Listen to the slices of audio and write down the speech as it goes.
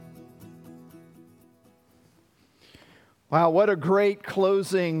Wow, what a great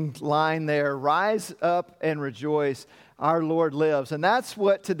closing line there. Rise up and rejoice, our Lord lives. And that's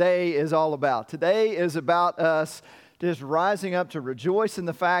what today is all about. Today is about us just rising up to rejoice in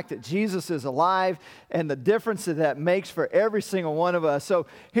the fact that Jesus is alive and the difference that makes for every single one of us. So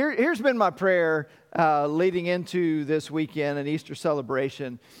here's been my prayer leading into this weekend and Easter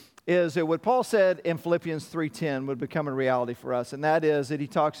celebration, is that what Paul said in Philippians 3:10 would become a reality for us, and that is that he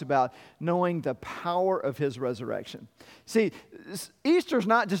talks about knowing the power of his resurrection. See, Easter's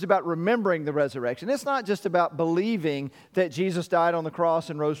not just about remembering the resurrection. It's not just about believing that Jesus died on the cross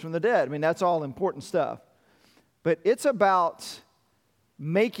and rose from the dead. I mean, that's all important stuff. But it's about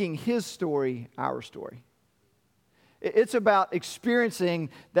making his story our story. It's about experiencing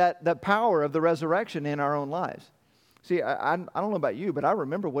the power of the resurrection in our own lives. See, I don't know about you, but I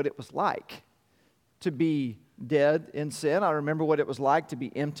remember what it was like to be dead in sin. I remember what it was like to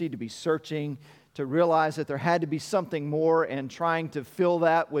be empty, to be searching, to realize that there had to be something more and trying to fill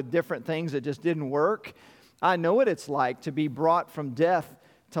that with different things that just didn't work. I know what it's like to be brought from death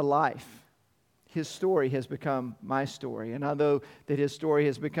to life. His story has become my story, and I know that his story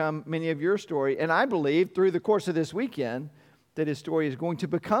has become many of your story, and I believe through the course of this weekend that his story is going to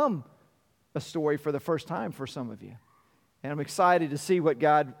become a story for the first time for some of you. And I'm excited to see what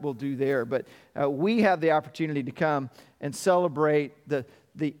God will do there. But we have the opportunity to come and celebrate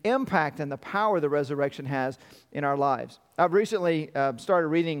the impact and the power the resurrection has in our lives. I've recently started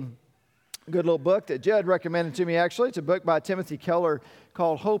reading a good little book that Judd recommended to me, actually. It's a book by Timothy Keller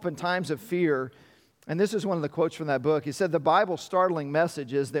called Hope in Times of Fear. And this is one of the quotes from that book. He said, "The Bible's startling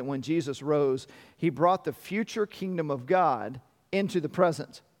message is that when Jesus rose, he brought the future kingdom of God into the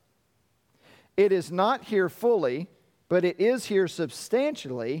present. It is not here fully, but it is here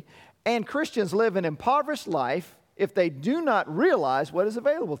substantially, and Christians live an impoverished life if they do not realize what is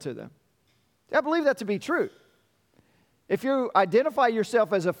available to them." I believe that to be true. If you identify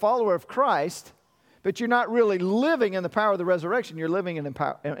yourself as a follower of Christ, but you're not really living in the power of the resurrection, you're living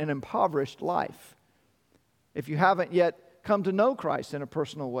an impoverished life. If you haven't yet come to know Christ in a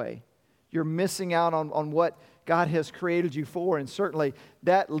personal way, you're missing out on what God has created you for, and certainly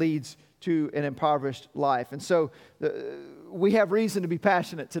that leads to an impoverished life. And so we have reason to be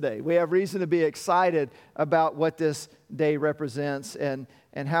passionate today. We have reason to be excited about what this day represents and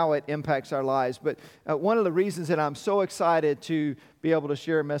how it impacts our lives. But one of the reasons that I'm so excited to be able to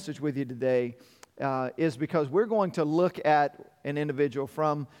share a message with you today is because we're going to look at an individual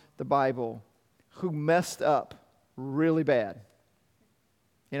from the Bible who messed up really bad.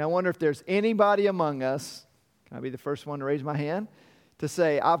 And I wonder if there's anybody among us, can I be the first one to raise my hand, to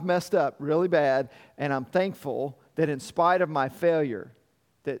say, I've messed up really bad, and I'm thankful that in spite of my failure,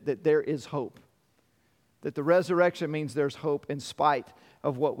 that there is hope. That the resurrection means there's hope in spite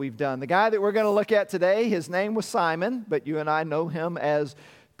of what we've done. The guy that we're going to look at today, his name was Simon, but you and I know him as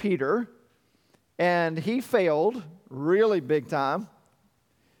Peter. And he failed really big time,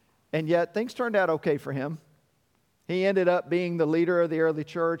 and yet things turned out okay for him. He ended up being the leader of the early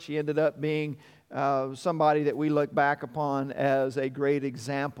church. He ended up being somebody that we look back upon as a great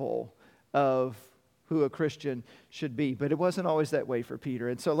example of who a Christian should be. But it wasn't always that way for Peter.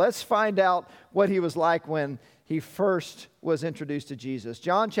 And so let's find out what he was like when he first was introduced to Jesus.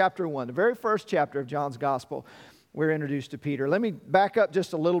 John chapter 1, the very first chapter of John's gospel, we're introduced to Peter. Let me back up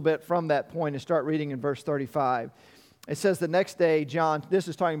just a little bit from that point and start reading in verse 35. It says, the next day, John, this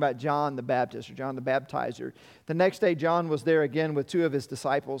is talking about John the Baptist, or John the Baptizer. The next day, John was there again with two of his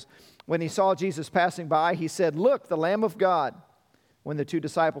disciples. When he saw Jesus passing by, he said, "Look, the Lamb of God." When the two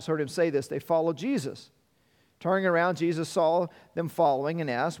disciples heard him say this, they followed Jesus. Turning around, Jesus saw them following and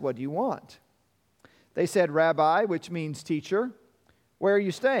asked, "What do you want?" They said, "Rabbi," which means teacher, "where are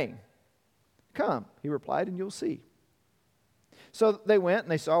you staying?" "Come," he replied, "and you'll see." So they went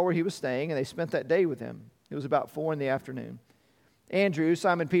and they saw where he was staying, and they spent that day with him. It was about 4 p.m. Andrew,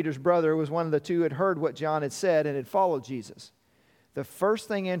 Simon Peter's brother, was one of the two who had heard what John had said and had followed Jesus. The first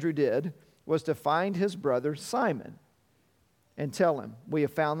thing Andrew did was to find his brother Simon and tell him, "We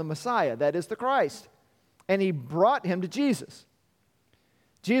have found the Messiah," that is the Christ. And he brought him to Jesus.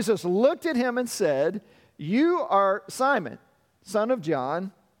 Jesus looked at him and said, "You are Simon, son of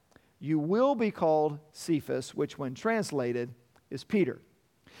John. You will be called Cephas," which when translated is Peter.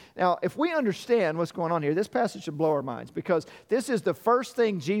 Now, if we understand what's going on here, this passage should blow our minds, because this is the first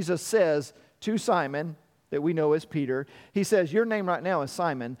thing Jesus says to Simon that we know as Peter. He says, "Your name right now is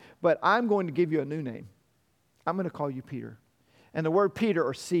Simon, but I'm going to give you a new name. I'm going to call you Peter." And the word Peter,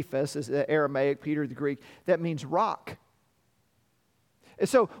 or Cephas, is the Aramaic, Peter the Greek, that means rock. And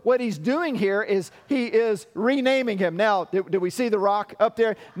so what he's doing here is he is renaming him. Now, did we see the rock up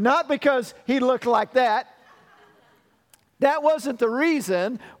there? Not because he looked like that. That wasn't the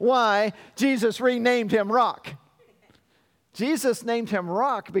reason why Jesus renamed him Rock. Jesus named him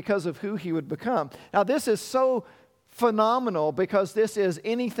Rock because of who he would become. Now, this is so phenomenal because this is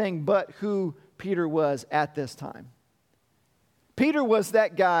anything but who Peter was at this time. Peter was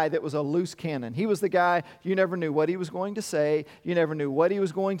that guy that was a loose cannon. He was the guy you never knew what he was going to say. You never knew what he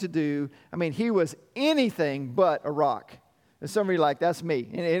was going to do. I mean, he was anything but a rock. And some of you are like, that's me.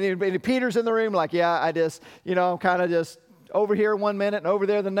 And Peter's in the room like, yeah, I just, I'm kind of just over here one minute and over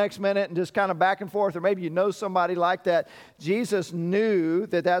there the next minute and just kind of back and forth. Or maybe you know somebody like that. Jesus knew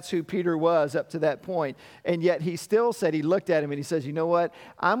that that's who Peter was up to that point. And yet he still said, he looked at him and he says, you know what?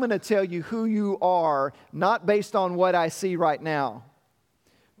 I'm going to tell you who you are, not based on what I see right now,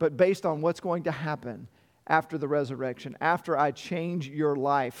 but based on what's going to happen after the resurrection, after I change your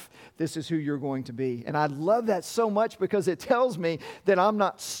life. This is who you're going to be. And I love that so much because it tells me that I'm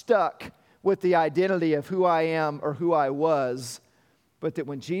not stuck with the identity of who I am or who I was, but that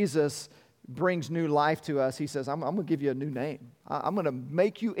when Jesus brings new life to us, he says, I'm going to give you a new name. I'm going to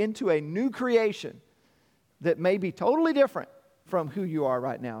make you into a new creation that may be totally different from who you are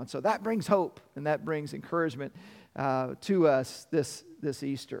right now. And so that brings hope and that brings encouragement to us this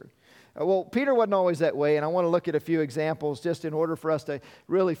Easter. Well, Peter wasn't always that way, and I want to look at a few examples just in order for us to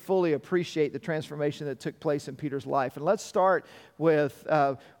really fully appreciate the transformation that took place in Peter's life. And let's start with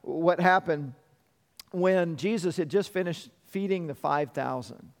what happened when Jesus had just finished feeding the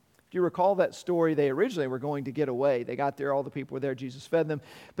 5,000. If you recall that story, they originally were going to get away. They got there, all the people were there, Jesus fed them.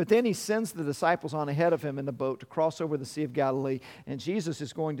 But then he sends the disciples on ahead of him in the boat to cross over the Sea of Galilee, and Jesus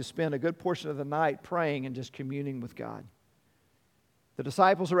is going to spend a good portion of the night praying and just communing with God. The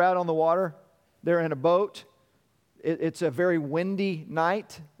disciples are out on the water. They're in a boat. It's a very windy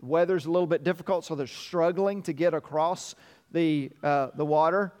night. The weather's a little bit difficult, so they're struggling to get across the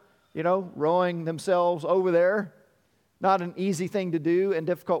water, rowing themselves over there. Not an easy thing to do in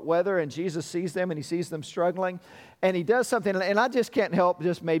difficult weather, and Jesus sees them, and he sees them struggling, and he does something, and I just can't help,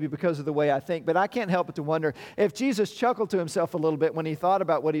 just maybe because of the way I think, but I can't help but to wonder if Jesus chuckled to himself a little bit when he thought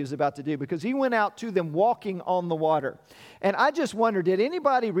about what he was about to do, because he went out to them walking on the water. And I just wonder, did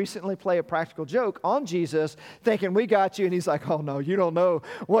anybody recently play a practical joke on Jesus thinking, we got you, and he's like, oh no, you don't know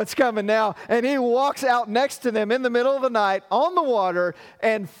what's coming now, and he walks out next to them in the middle of the night on the water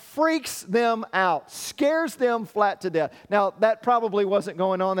and freaks them out, scares them flat to death. Now, that probably wasn't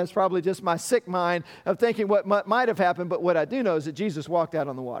going on. That's probably just my sick mind of thinking what might have happened. But what I do know is that Jesus walked out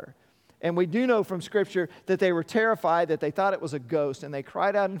on the water. And we do know from Scripture that they were terrified, that they thought it was a ghost, and they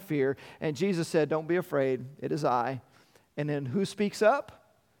cried out in fear. And Jesus said, don't be afraid, it is I. And then who speaks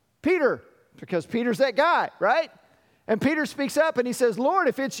up? Peter, because Peter's that guy, right? And Peter speaks up and he says, Lord,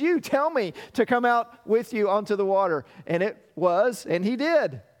 if it's you, tell me to come out with you onto the water. And it was, and he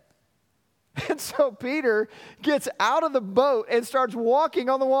did. And so Peter gets out of the boat and starts walking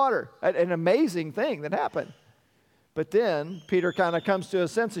on the water. An amazing thing that happened. But then Peter kind of comes to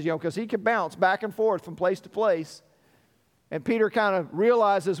his senses, because he can bounce back and forth from place to place. And Peter kind of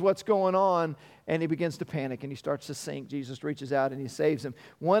realizes what's going on, and he begins to panic, and he starts to sink. Jesus reaches out, and he saves him.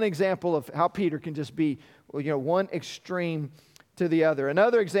 One example of how Peter can just be, one extreme to the other.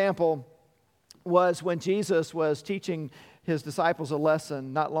 Another example was when Jesus was teaching his disciples a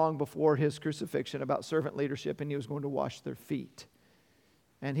lesson not long before his crucifixion about servant leadership, and he was going to wash their feet.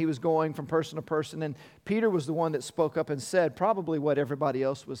 And he was going from person to person, and Peter was the one that spoke up and said probably what everybody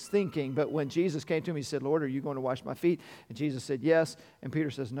else was thinking. But when Jesus came to him, he said, Lord, are you going to wash my feet? And Jesus said, yes. And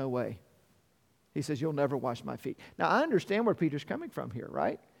Peter says, no way. He says, you'll never wash my feet. Now, I understand where Peter's coming from here,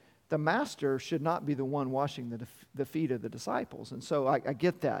 right? The master should not be the one washing the feet of the disciples. And so I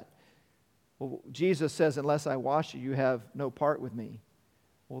get that. Well, Jesus says, unless I wash you, you have no part with me.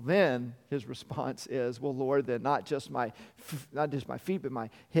 Well, then his response is, well, Lord, then not just my feet, but my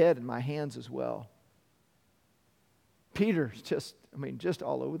head and my hands as well. Peter's just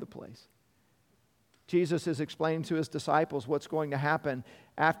all over the place. Jesus is explaining to his disciples what's going to happen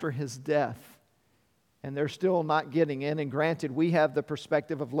after his death. And they're still not getting in. And granted, we have the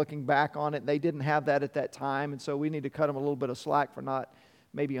perspective of looking back on it. They didn't have that at that time. And so we need to cut them a little bit of slack for not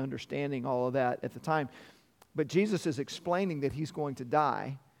maybe understanding all of that at the time. But Jesus is explaining that he's going to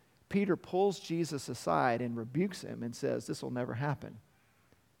die. Peter pulls Jesus aside and rebukes him and says, this will never happen.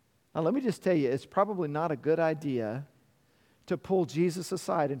 Now, let me just tell you, it's probably not a good idea to pull Jesus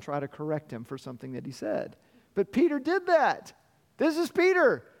aside and try to correct him for something that he said. But Peter did that. This is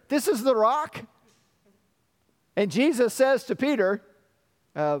Peter. This is the rock. And Jesus says to Peter,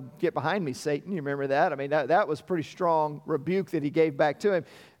 get behind me, Satan. You remember that? That was pretty strong rebuke that he gave back to him.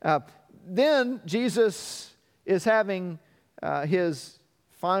 Then Jesus is having his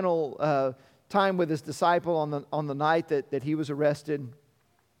final time with his disciple on the night that he was arrested.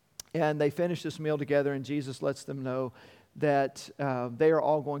 And they finish this meal together, and Jesus lets them know that they are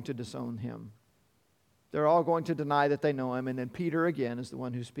all going to disown him. They're all going to deny that they know him. And then Peter, again, is the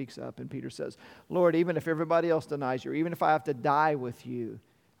one who speaks up. And Peter says, Lord, even if everybody else denies you, or even if I have to die with you,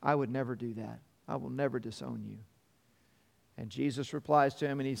 I would never do that. I will never disown you. And Jesus replies to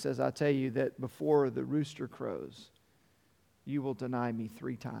him, and he says, I tell you that before the rooster crows, you will deny me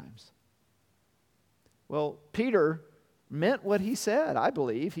 3 times. Well, Peter meant what he said, I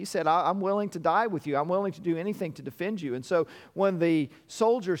believe. He said, I'm willing to die with you. I'm willing to do anything to defend you. And so when the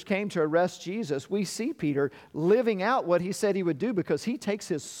soldiers came to arrest Jesus, we see Peter living out what he said he would do, because he takes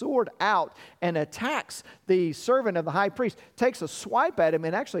his sword out and attacks the servant of the high priest, takes a swipe at him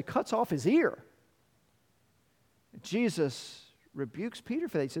and actually cuts off his ear. Jesus rebukes Peter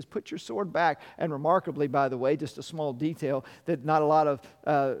for that. He says, put your sword back. And remarkably, by the way, just a small detail that not a lot of,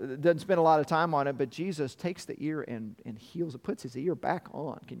 doesn't spend a lot of time on it, but Jesus takes the ear and heals it, puts his ear back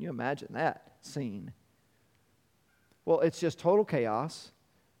on. Can you imagine that scene? Well, it's just total chaos.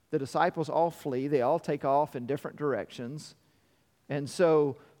 The disciples all flee. They all take off in different directions. And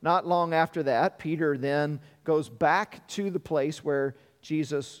so not long after that, Peter then goes back to the place where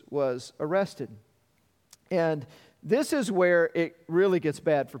Jesus was arrested. And this is where it really gets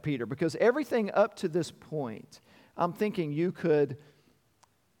bad for Peter, because everything up to this point, I'm thinking you could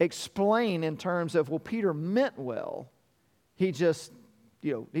explain in terms of, well, Peter meant well. He just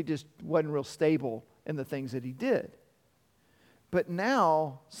wasn't real stable in the things that he did. But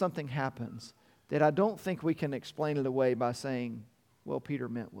now something happens that I don't think we can explain it away by saying, well, Peter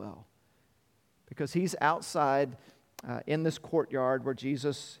meant well. Because he's outside in this courtyard where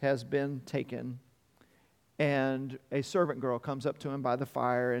Jesus has been taken. And a servant girl comes up to him by the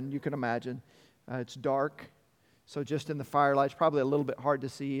fire, and you can imagine it's dark. So just in the firelight, it's probably a little bit hard to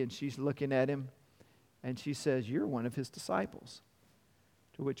see, and she's looking at him, and she says, you're one of his disciples.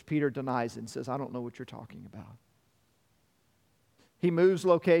 To which Peter denies it and says, I don't know what you're talking about. He moves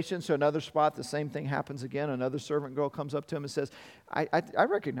location, so another spot, the same thing happens again. Another servant girl comes up to him and says, I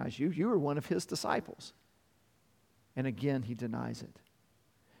recognize you. You were one of his disciples. And again, he denies it.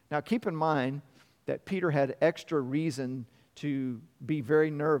 Now, keep in mind that Peter had extra reason to be very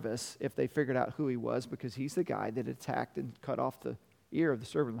nervous if they figured out who he was, because he's the guy that attacked and cut off the ear of the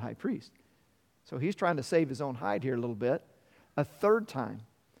servant of the high priest. So he's trying to save his own hide here a little bit. A third time,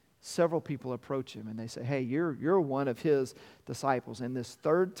 several people approach him and they say, hey, you're one of his disciples. And this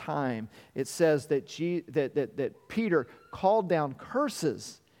third time, it says that Peter called down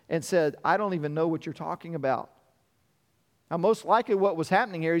curses and said, I don't even know what you're talking about. Now, most likely what was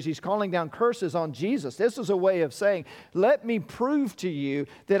happening here is he's calling down curses on Jesus. This is a way of saying, let me prove to you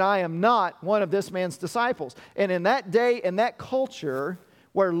that I am not one of this man's disciples. And in that day, in that culture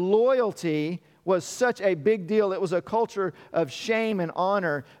where loyalty was such a big deal, it was a culture of shame and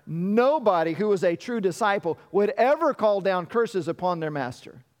honor, nobody who was a true disciple would ever call down curses upon their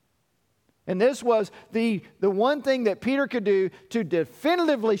master. And this was the one thing that Peter could do to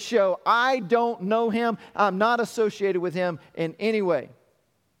definitively show, I don't know him, I'm not associated with him in any way.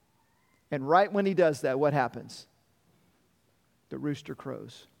 And right when he does that, what happens? The rooster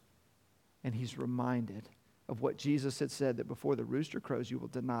crows. And he's reminded of what Jesus had said, that before the rooster crows, you will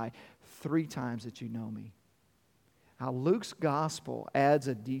deny 3 times that you know me. Now, Luke's gospel adds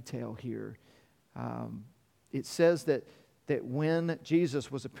a detail here. It says that when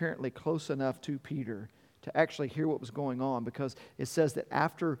Jesus was apparently close enough to Peter to actually hear what was going on, because it says that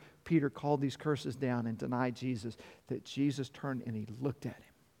after Peter called these curses down and denied Jesus, that Jesus turned and he looked at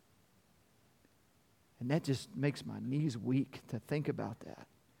him. And that just makes my knees weak to think about that.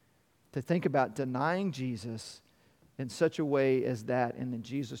 To think about denying Jesus in such a way as that, and then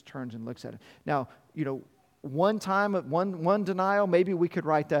Jesus turns and looks at him. Now, one time, one denial, maybe we could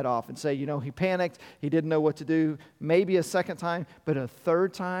write that off and say, he panicked, he didn't know what to do. Maybe a second time, but a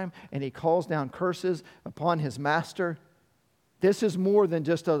third time, and he calls down curses upon his master. This is more than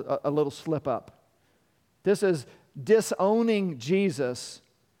just a little slip up. This is disowning Jesus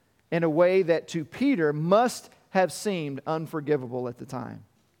in a way that to Peter must have seemed unforgivable at the time.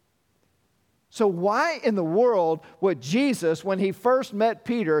 So why in the world would Jesus, when he first met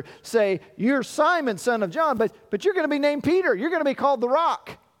Peter, say, you're Simon, son of John, but you're going to be named Peter. You're going to be called the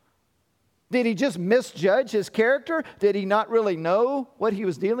Rock. Did he just misjudge his character? Did he not really know what he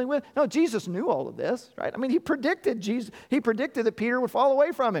was dealing with? No, Jesus knew all of this, right? I mean, he predicted that Peter would fall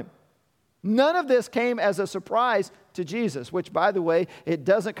away from him. None of this came as a surprise to Jesus, which, by the way, it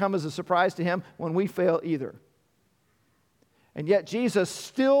doesn't come as a surprise to him when we fail either. And yet Jesus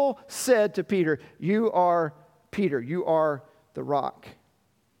still said to Peter, you are Peter, you are the rock.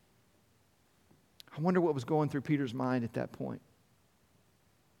 I wonder what was going through Peter's mind at that point.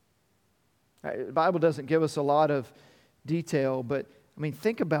 The Bible doesn't give us a lot of detail, but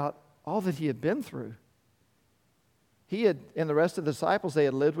think about all that he had been through. He had, and the rest of the disciples, they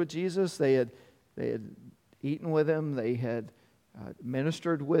had lived with Jesus. They had eaten with him. They had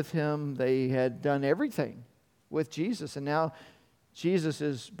ministered with him. They had done everything with Jesus. And now Jesus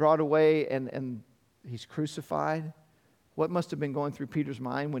is brought away and he's crucified. What must have been going through Peter's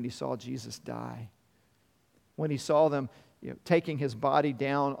mind when he saw Jesus die? When he saw them taking his body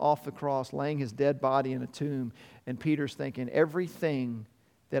down off the cross, laying his dead body in a tomb. And Peter's thinking, everything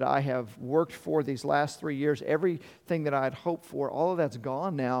that I have worked for these last 3 years, everything that I had hoped for, all of that's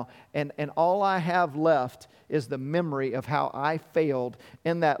gone now. And all I have left is the memory of how I failed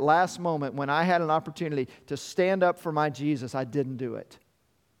in that last moment when I had an opportunity to stand up for my Jesus. I didn't do it.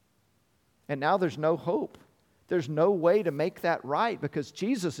 And now there's no hope. There's no way to make that right because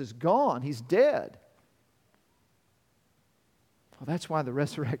Jesus is gone. He's dead. Well, that's why the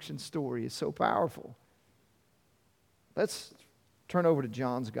resurrection story is so powerful. Let's turn over to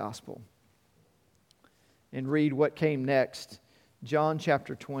John's Gospel and read what came next. John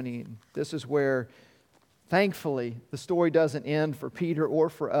chapter 20. This is where, thankfully, the story doesn't end for Peter or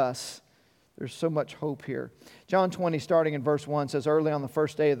for us. There's so much hope here. John 20, starting in verse 1, says, "Early on the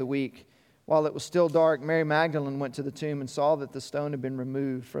first day of the week, while it was still dark, Mary Magdalene went to the tomb and saw that the stone had been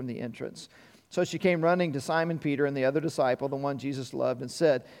removed from the entrance. So she came running to Simon Peter and the other disciple, the one Jesus loved, and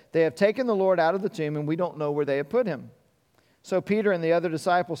said, 'They have taken the Lord out of the tomb, and we don't know where they have put him.' So Peter and the other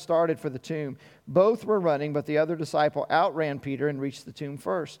disciple started for the tomb. Both were running, but the other disciple outran Peter and reached the tomb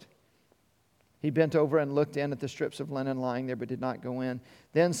first. He bent over and looked in at the strips of linen lying there, but did not go in.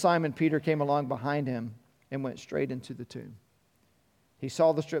 Then Simon Peter came along behind him and went straight into the tomb. He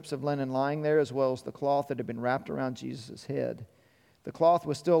saw the strips of linen lying there, as well as the cloth that had been wrapped around Jesus' head. The cloth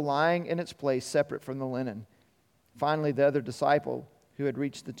was still lying in its place, separate from the linen. Finally, the other disciple, who had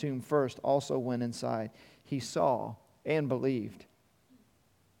reached the tomb first, also went inside. He saw and believed.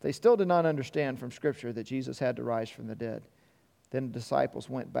 They still did not understand from Scripture that Jesus had to rise from the dead. Then the disciples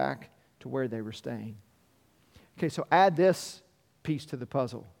went back to where they were staying." Okay, so add this piece to the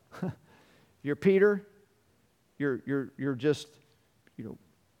puzzle. You're Peter. You're just,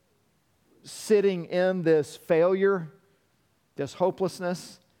 sitting in this failure, this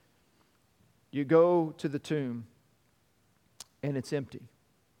hopelessness. You go to the tomb, and it's empty.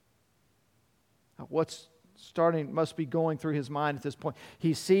 What's must be going through his mind at this point?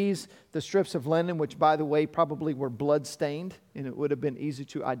 He sees the strips of linen, which, by the way, probably were blood-stained, and it would have been easy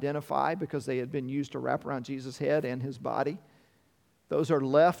to identify because they had been used to wrap around Jesus' head and his body. Those are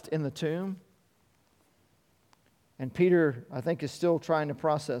left in the tomb. And Peter, I think, is still trying to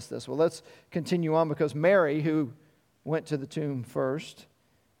process this. Well, let's continue on because Mary, who went to the tomb first,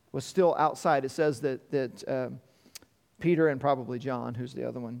 was still outside. It says that Peter and probably John, who's the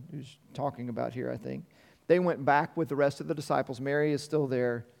other one who's talking about here, I think, they went back with the rest of the disciples. Mary is still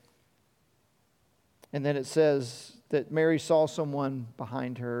there. And then it says that Mary saw someone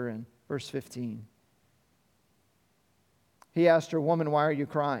behind her in verse 15. He asked her, "Woman, why are you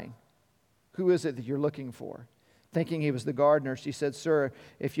crying? Who is it that you're looking for?" Thinking he was the gardener, she said, "Sir,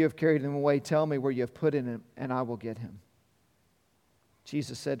 if you have carried him away, tell me where you have put him, and I will get him."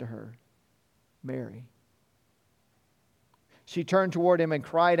 Jesus said to her, "Mary." She turned toward him and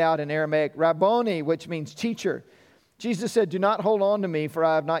cried out in Aramaic, "Rabboni," which means teacher. Jesus said, "Do not hold on to me, for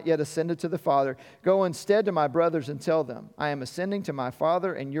I have not yet ascended to the Father. Go instead to my brothers and tell them, I am ascending to my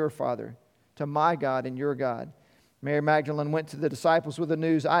Father and your Father, to my God and your God." Mary Magdalene went to the disciples with the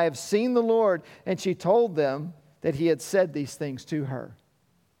news, "I have seen the Lord," and she told them that he had said these things to her.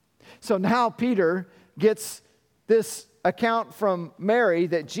 So now Peter gets this account from Mary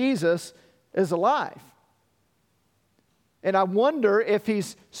that Jesus is alive. And I wonder if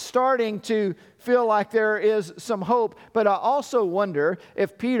he's starting to feel like there is some hope. But I also wonder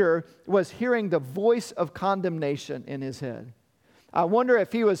if Peter was hearing the voice of condemnation in his head. I wonder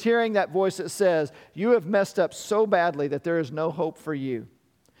if he was hearing that voice that says, "You have messed up so badly that there is no hope for you.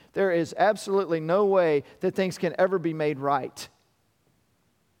 There is absolutely no way that things can ever be made right."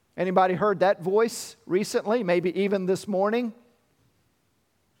 Anybody heard that voice recently? Maybe even this morning?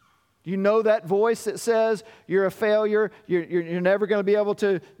 You know that voice that says you're a failure, you're never going to be able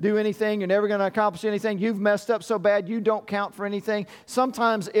to do anything, you're never going to accomplish anything, you've messed up so bad you don't count for anything.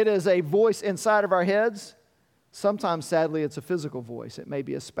 Sometimes it is a voice inside of our heads. Sometimes, sadly, it's a physical voice. It may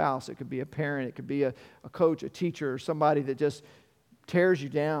be a spouse, it could be a parent, it could be a coach, a teacher, or somebody that just tears you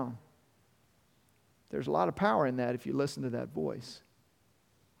down. There's a lot of power in that if you listen to that voice.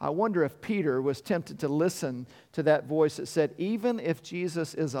 I wonder if Peter was tempted to listen to that voice that said, even if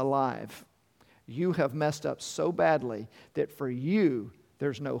Jesus is alive, You have messed up so badly that for you,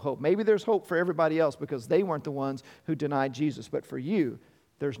 there's no hope. Maybe there's hope for everybody else because they weren't the ones who denied Jesus, but for you,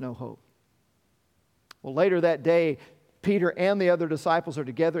 there's no hope. Well, later that day, Peter and the other disciples are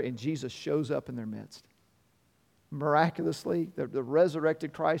together, and Jesus shows up in their midst. Miraculously, the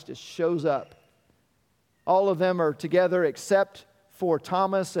resurrected Christ just shows up. All of them are together except for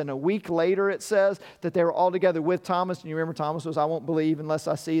Thomas, and a week later it says that they were all together with Thomas. And you remember Thomas was, I won't believe unless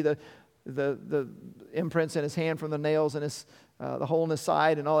I see the imprints in his hand from the nails and the hole in his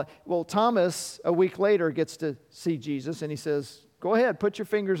side and all that. Well, Thomas, a week later, gets to see Jesus, and he says, go ahead, put your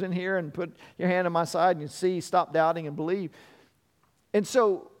fingers in here and put your hand on my side and you see, stop doubting and believe. And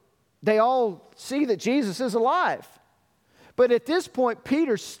so they all see that Jesus is alive. But at this point,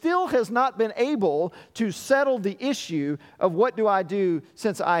 Peter still has not been able to settle the issue of what do I do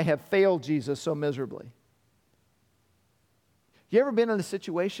since I have failed Jesus so miserably. You ever been in a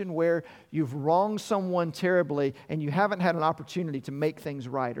situation where you've wronged someone terribly and you haven't had an opportunity to make things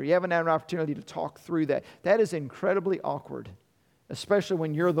right, or you haven't had an opportunity to talk through that? That is incredibly awkward, especially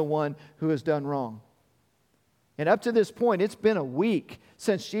when you're the one who has done wrong. And up to this point, it's been a week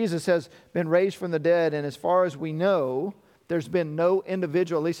since Jesus has been raised from the dead, and as far as we know, there's been no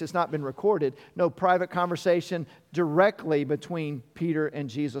individual, at least it's not been recorded, no private conversation directly between Peter and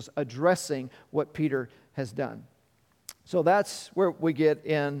Jesus addressing what Peter has done. So that's where we get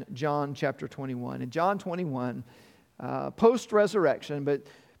in John chapter 21. In John 21, post-resurrection, but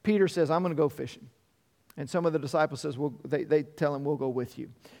Peter says, I'm going to go fishing. And some of the disciples says, they tell him, we'll go with you.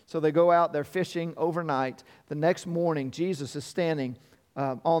 So they go out, they're fishing overnight. The next morning, Jesus is standing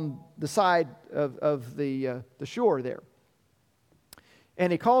on the side of the shore there.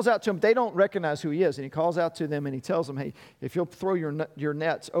 And he calls out to them. They don't recognize who he is. And he calls out to them and he tells them, hey, if you'll throw your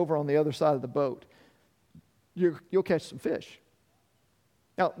nets over on the other side of the boat, you'll catch some fish.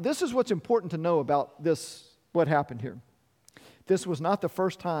 Now, this is what's important to know about this, what happened here. This was not the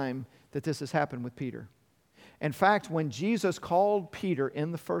first time that this has happened with Peter. In fact, when Jesus called Peter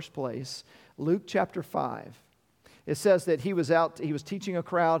in the first place, Luke chapter 5, it says that he was teaching a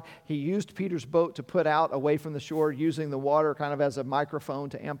crowd. He used Peter's boat to put out away from the shore, using the water kind of as a microphone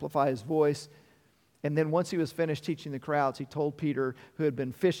to amplify his voice. And then once he was finished teaching the crowds, he told Peter, who had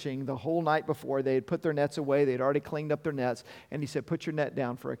been fishing the whole night before, they had put their nets away, they had already cleaned up their nets, and he said, put your net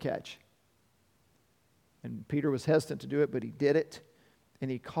down for a catch. And Peter was hesitant to do it, but he did it,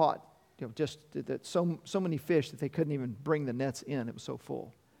 and he caught just that so many fish that they couldn't even bring the nets in. It was so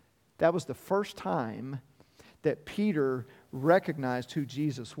full. That was the first time that Peter recognized who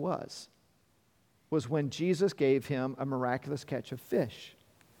Jesus was when Jesus gave him a miraculous catch of fish.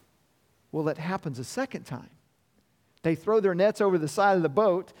 Well, it happens a second time. They throw their nets over the side of the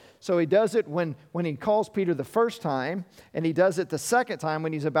boat, so he does it when he calls Peter the first time, and he does it the second time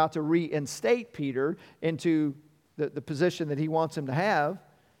when he's about to reinstate Peter into the position that he wants him to have.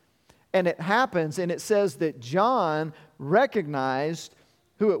 And it happens, and it says that John recognized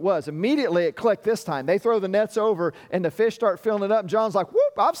who it was. Immediately it clicked this time. They throw the nets over, and the fish start filling it up. And John's like,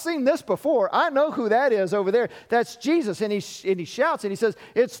 whoop, I've seen this before. I know who that is over there. That's Jesus. And he shouts, and he says,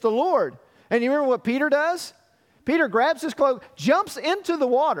 it's the Lord. And you remember what Peter does? Peter grabs his cloak, jumps into the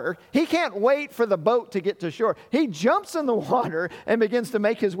water. He can't wait for the boat to get to shore. He jumps in the water and begins to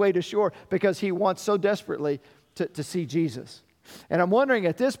make his way to shore because he wants so desperately to see Jesus. And I'm wondering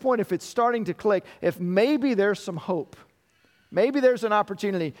at this point if it's starting to click, if maybe there's some hope. Maybe there's an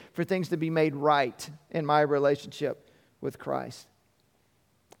opportunity for things to be made right in my relationship with Christ.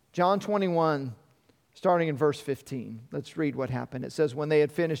 John 21, starting in verse 15. Let's read what happened. It says, when they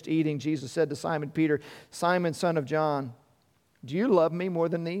had finished eating, Jesus said to Simon Peter, Simon, son of John, do you love me more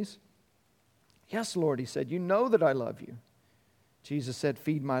than these? Yes, Lord, he said, you know that I love you. Jesus said,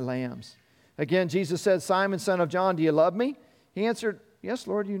 feed my lambs. Again, Jesus said, Simon, son of John, do you love me? He answered, yes,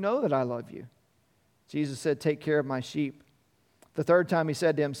 Lord, you know that I love you. Jesus said, take care of my sheep. The third time he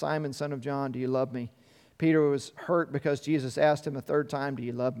said to him, Simon, son of John, do you love me? Peter was hurt because Jesus asked him a third time, do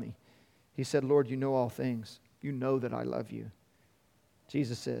you love me? He said, Lord, you know all things. You know that I love you.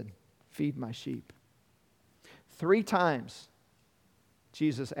 Jesus said, feed my sheep. 3 times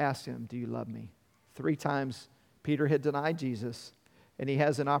Jesus asked him, do you love me? 3 times Peter had denied Jesus, and he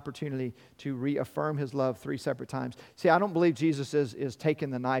has an opportunity to reaffirm his love 3 separate times. See, I don't believe Jesus is taking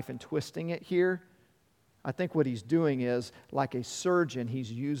the knife and twisting it here. I think what he's doing is, like a surgeon,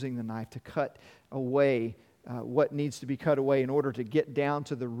 he's using the knife to cut away what needs to be cut away in order to get down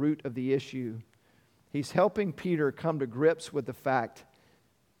to the root of the issue. He's helping Peter come to grips with the fact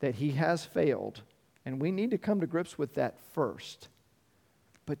that he has failed, and we need to come to grips with that first.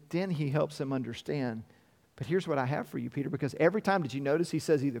 But then he helps him understand, But here's what I have for you, Peter, because every time, did you notice he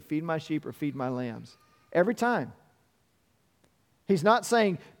says either feed my sheep or feed my lambs? Every time. He's not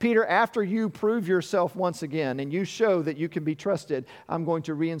saying, Peter, after you prove yourself once again and you show that you can be trusted, I'm going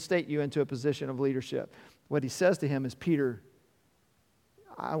to reinstate you into a position of leadership. What he says to him is, Peter,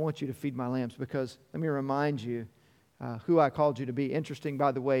 I want you to feed my lambs because let me remind you who I called you to be. Interesting,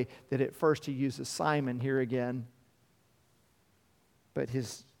 by the way, that at first he uses Simon here again. But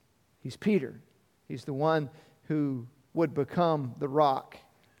he's Peter. He's the one who would become the rock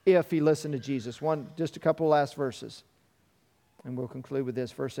if he listened to Jesus. Just a couple last verses. And we'll conclude with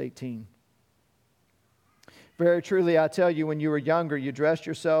this, verse 18. Very truly, I tell you, when you were younger, you dressed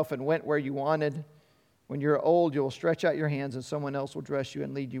yourself and went where you wanted. When you're old, you will stretch out your hands and someone else will dress you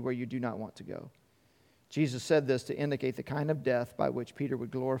and lead you where you do not want to go. Jesus said this to indicate the kind of death by which Peter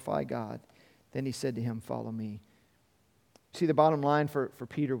would glorify God. Then he said to him, follow me. See, the bottom line for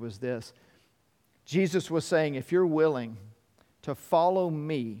Peter was this. Jesus was saying, if you're willing to follow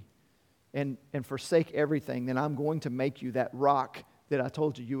me and forsake everything, then I'm going to make you that rock that I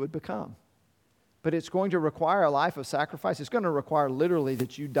told you would become. But it's going to require a life of sacrifice. It's going to require literally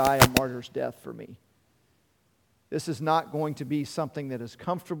that you die a martyr's death for me. This is not going to be something that is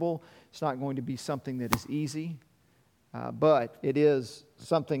comfortable. It's not going to be something that is easy. But it is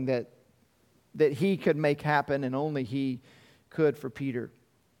something that he could make happen, and only he could for Peter.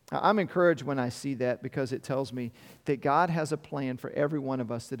 I'm encouraged when I see that because it tells me that God has a plan for every one of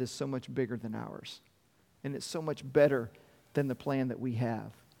us that is so much bigger than ours. And it's so much better than the plan that we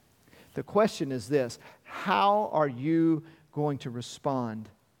have. The question is this: how are you going to respond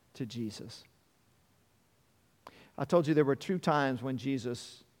to Jesus? I told you there were 2 times when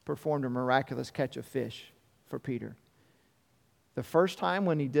Jesus performed a miraculous catch of fish for Peter. The first time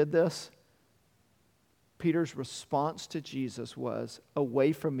when he did this, Peter's response to Jesus was,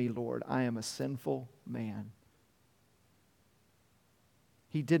 away from me, Lord, I am a sinful man.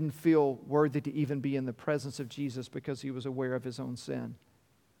 He didn't feel worthy to even be in the presence of Jesus because he was aware of his own sin.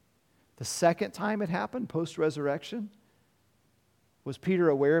 The second time it happened, post-resurrection, was Peter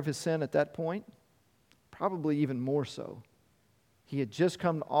aware of his sin at that point? Probably even more so. He had just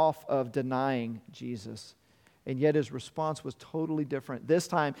come off of denying Jesus, and yet his response was totally different. This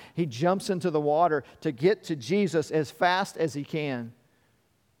time, he jumps into the water to get to Jesus as fast as he can.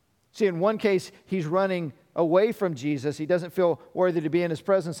 See, in one case, he's running away from Jesus. He doesn't feel worthy to be in his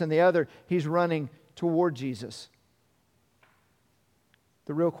presence. In the other, he's running toward Jesus.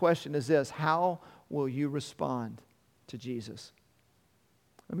 The real question is this: how will you respond to Jesus?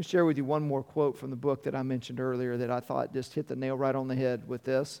 Let me share with you one more quote from the book that I mentioned earlier that I thought just hit the nail right on the head with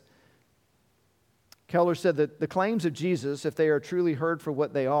this. Keller said that the claims of Jesus, if they are truly heard for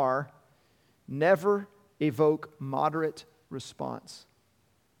what they are, never evoke moderate response.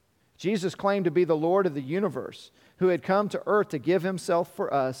 Jesus claimed to be the Lord of the universe, who had come to earth to give himself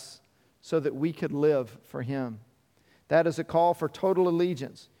for us so that we could live for him. That is a call for total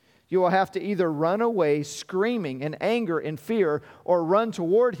allegiance. You will have to either run away screaming in anger and fear, or run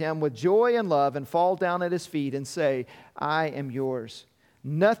toward him with joy and love and fall down at his feet and say, I am yours.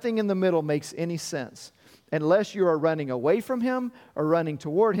 Nothing in the middle makes any sense. Unless you are running away from him or running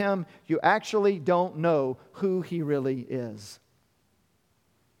toward him, you actually don't know who he really is.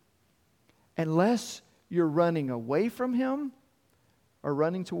 Unless you're running away from him or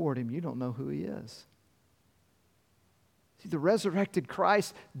running toward him, you don't know who he is. See, the resurrected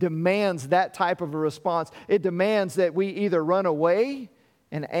Christ demands that type of a response. It demands that we either run away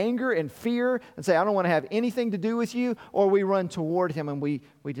in anger and fear and say, I don't want to have anything to do with you, or we run toward him and we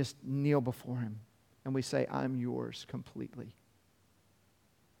just kneel before him and we say, I'm yours completely.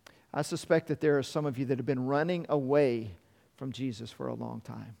 I suspect that there are some of you that have been running away from Jesus for a long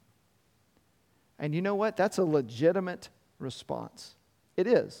time. And you know what? That's a legitimate response. It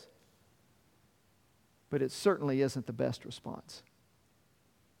is. But it certainly isn't the best response.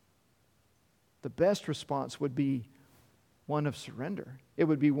 The best response would be one of surrender. It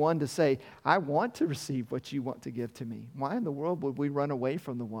would be one to say, I want to receive what you want to give to me. Why in the world would we run away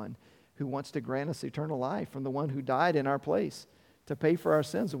from the one who wants to grant us eternal life, from the one who died in our place to pay for our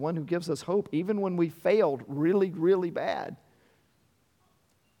sins, the one who gives us hope even when we failed really, really bad?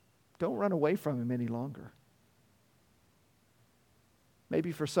 Don't run away from him any longer.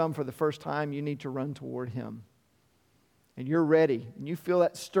 Maybe for some, for the first time, you need to run toward him. And you're ready. And you feel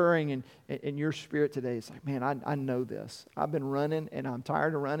that stirring in your spirit today. It's like, man, I know this. I've been running, and I'm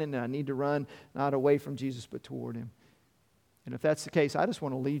tired of running, and I need to run not away from Jesus, but toward him. And if that's the case, I just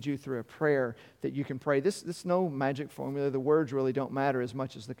want to lead you through a prayer that you can pray. This is no magic formula. The words really don't matter as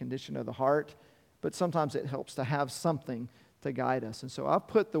much as the condition of the heart. But sometimes it helps to have something to guide us. And so I've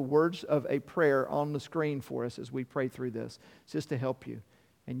put the words of a prayer on the screen for us as we pray through this, just to help you.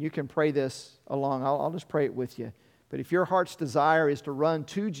 And you can pray this along. I'll just pray it with you. But if your heart's desire is to run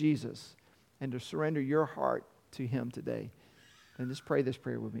to Jesus and to surrender your heart to Him today, then just pray this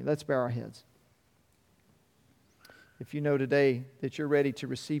prayer with me. Let's bow our heads. If you know today that you're ready to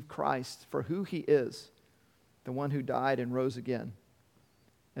receive Christ for who He is, the one who died and rose again,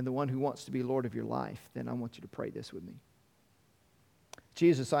 and the one who wants to be Lord of your life, then I want you to pray this with me.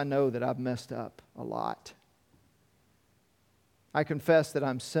 Jesus, I know that I've messed up a lot. I confess that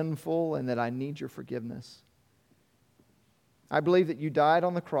I'm sinful and that I need your forgiveness. I believe that you died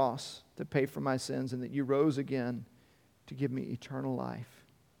on the cross to pay for my sins and that you rose again to give me eternal life.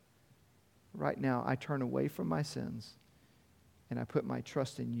 Right now, I turn away from my sins and I put my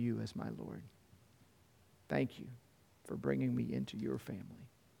trust in you as my Lord. Thank you for bringing me into your family.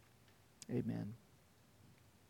 Amen.